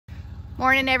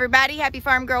Morning, everybody. Happy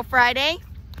Farm Girl Friday.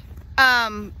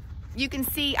 You can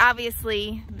see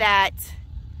obviously that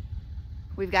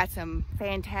we've got some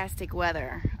fantastic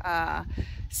weather.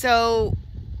 So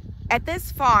at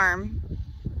this farm,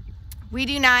 we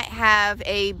do not have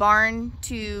a barn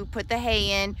to put the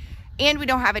hay in, and we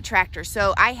don't have a tractor.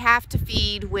 So I have to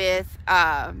feed with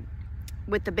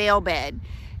the bale bed.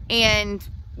 And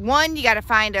one, you got to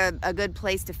find a good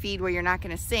place to feed where you're not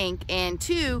going to sink. And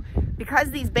two,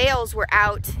 because these bales were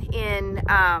out in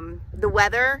the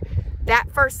weather,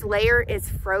 that first layer is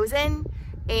frozen,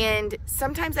 and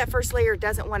sometimes that first layer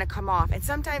doesn't want to come off. And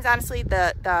sometimes, honestly,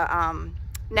 the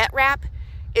net wrap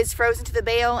is frozen to the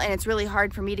bale, and it's really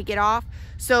hard for me to get off.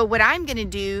 So what I'm going to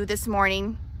do this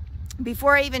morning,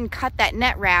 before I even cut that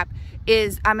net wrap,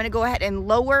 is I'm going to go ahead and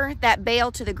lower that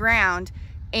bale to the ground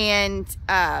and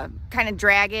kind of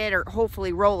drag it, or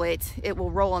hopefully roll it. It will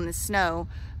roll in the snow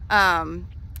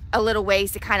a little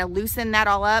ways to kind of loosen that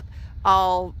all up.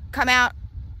 I'll come out,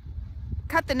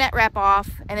 cut the net wrap off,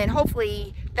 and then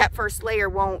hopefully that first layer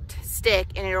won't stick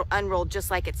and it'll unroll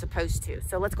just like it's supposed to.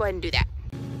 So let's go ahead and do that.